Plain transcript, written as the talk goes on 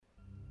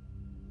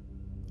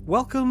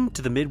Welcome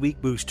to the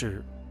Midweek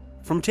Booster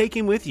from Take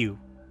Him With You,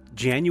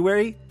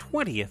 January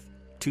 20th,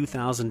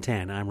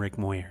 2010. I'm Rick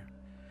Moyer.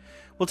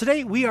 Well,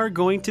 today we are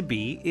going to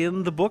be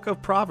in the book of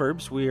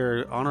Proverbs. We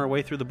are on our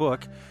way through the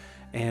book,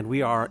 and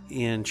we are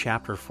in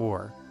chapter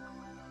 4.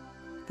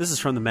 This is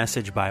from the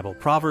Message Bible,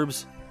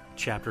 Proverbs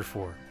chapter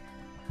 4.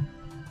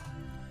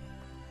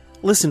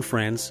 Listen,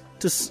 friends,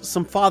 to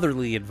some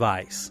fatherly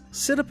advice.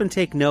 Sit up and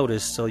take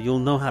notice so you'll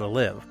know how to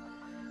live.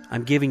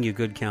 I'm giving you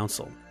good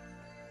counsel.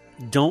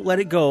 Don't let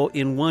it go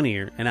in one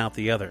ear and out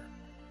the other.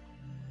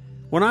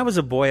 When I was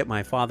a boy at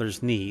my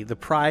father's knee, the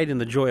pride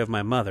and the joy of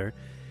my mother,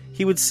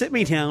 he would sit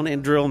me down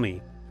and drill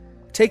me.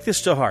 Take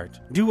this to heart.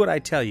 Do what I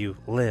tell you.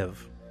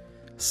 Live.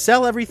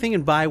 Sell everything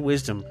and buy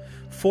wisdom.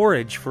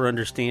 Forage for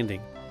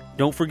understanding.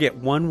 Don't forget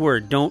one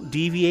word. Don't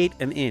deviate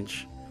an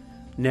inch.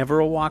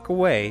 Never walk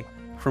away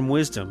from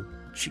wisdom.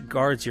 She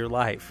guards your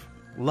life.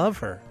 Love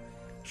her.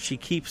 She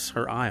keeps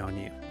her eye on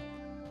you.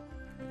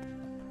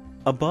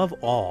 Above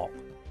all,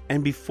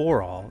 and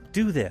before all,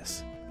 do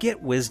this.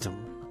 Get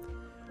wisdom.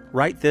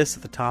 Write this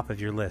at the top of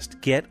your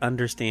list. Get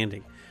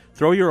understanding.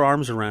 Throw your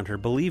arms around her.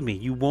 Believe me,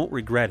 you won't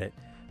regret it.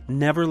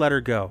 Never let her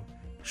go.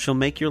 She'll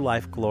make your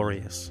life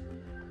glorious.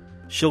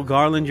 She'll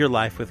garland your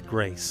life with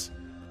grace.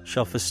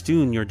 She'll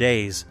festoon your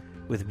days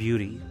with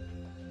beauty.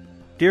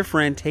 Dear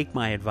friend, take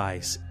my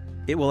advice.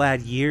 It will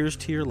add years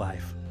to your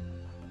life.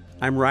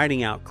 I'm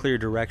writing out clear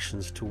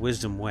directions to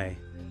wisdom way.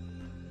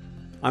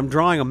 I'm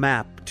drawing a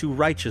map to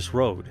righteous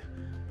road.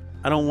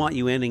 I don't want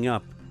you ending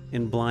up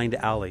in blind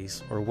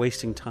alleys or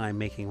wasting time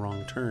making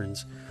wrong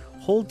turns.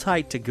 Hold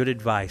tight to good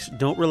advice.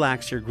 Don't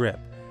relax your grip.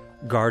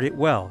 Guard it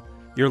well.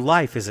 Your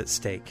life is at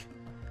stake.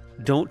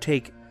 Don't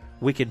take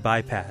wicked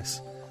bypass.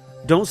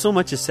 Don't so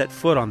much as set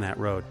foot on that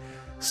road.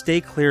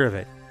 Stay clear of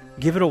it.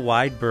 Give it a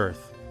wide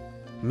berth.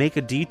 Make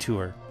a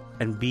detour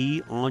and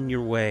be on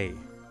your way.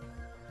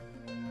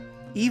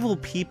 Evil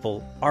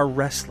people are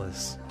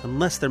restless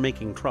unless they're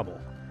making trouble.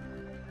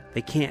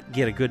 They can't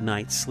get a good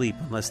night's sleep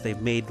unless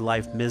they've made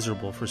life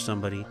miserable for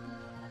somebody.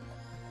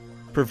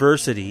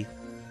 Perversity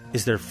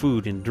is their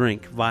food and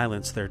drink,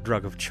 violence their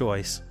drug of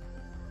choice.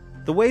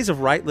 The ways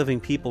of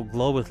right-living people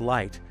glow with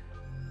light.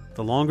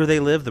 The longer they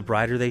live, the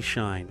brighter they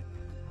shine.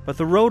 But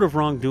the road of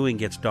wrongdoing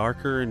gets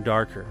darker and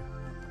darker.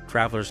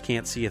 Travelers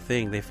can't see a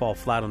thing, they fall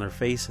flat on their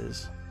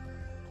faces.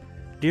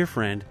 Dear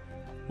friend,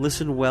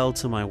 listen well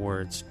to my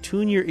words.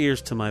 Tune your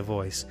ears to my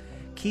voice.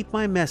 Keep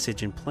my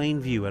message in plain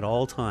view at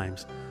all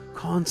times.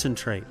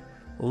 Concentrate.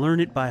 Learn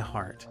it by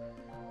heart.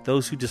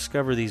 Those who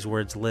discover these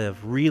words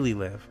live, really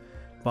live,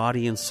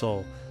 body and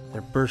soul.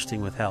 They're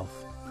bursting with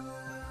health.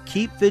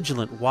 Keep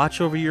vigilant. Watch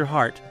over your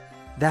heart.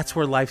 That's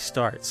where life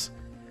starts.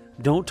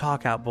 Don't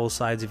talk out both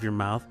sides of your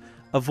mouth.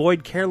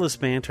 Avoid careless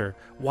banter,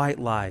 white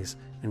lies,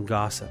 and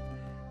gossip.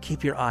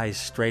 Keep your eyes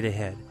straight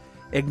ahead.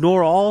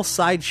 Ignore all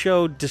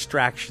sideshow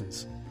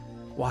distractions.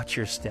 Watch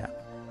your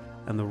step,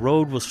 and the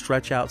road will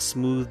stretch out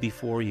smooth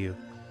before you.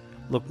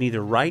 Look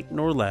neither right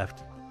nor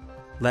left.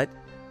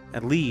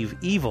 Leave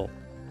evil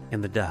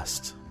in the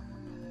dust.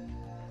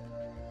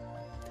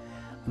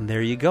 And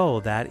there you go.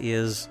 That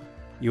is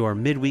your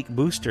midweek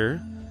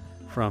booster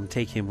from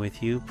Take Him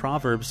With You,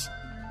 Proverbs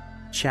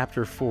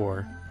chapter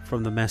 4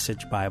 from the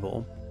Message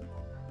Bible.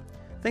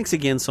 Thanks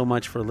again so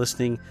much for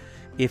listening.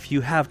 If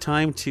you have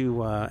time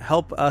to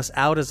help us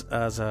out as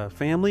a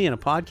family and a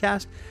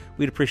podcast,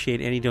 we'd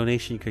appreciate any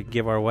donation you could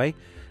give our way.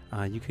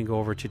 You can go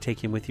over to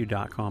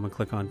takehimwithyou.com and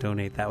click on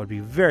donate. That would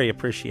be very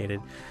appreciated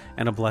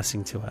and a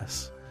blessing to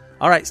us.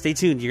 All right, stay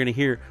tuned. You're going to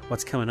hear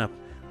what's coming up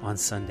on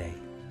Sunday.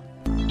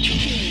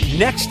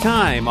 Next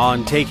time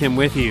on Take Him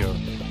With You,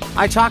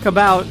 I talk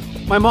about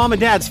my mom and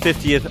dad's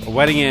 50th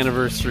wedding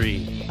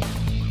anniversary.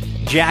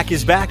 Jack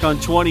is back on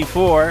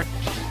 24.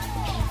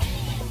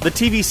 The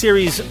TV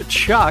series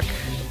Chuck,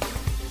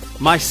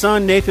 my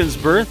son Nathan's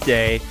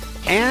birthday,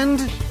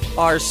 and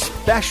our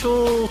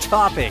special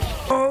topic.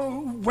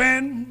 Oh,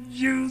 when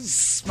you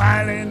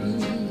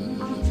smiling,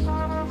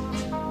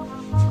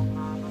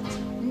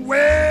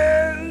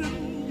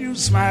 when you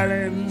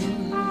smiling,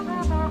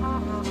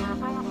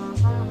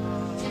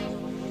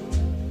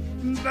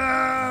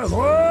 the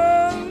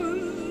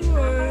whole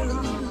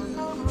world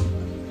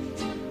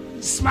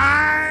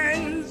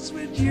smiles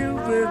with you.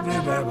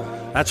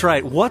 That's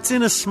right. What's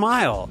in a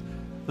smile?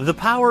 The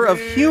power of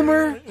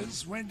humor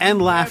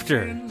and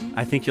laughter.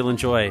 I think you'll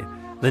enjoy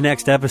the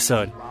next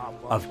episode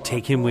of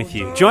Take Him With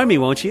You. Join me,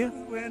 won't you?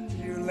 When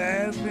you're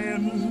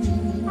laughing,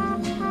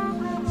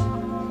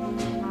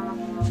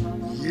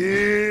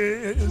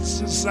 yes,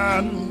 the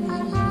sun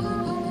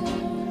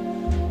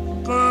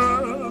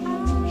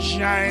comes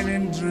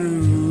shining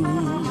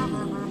through.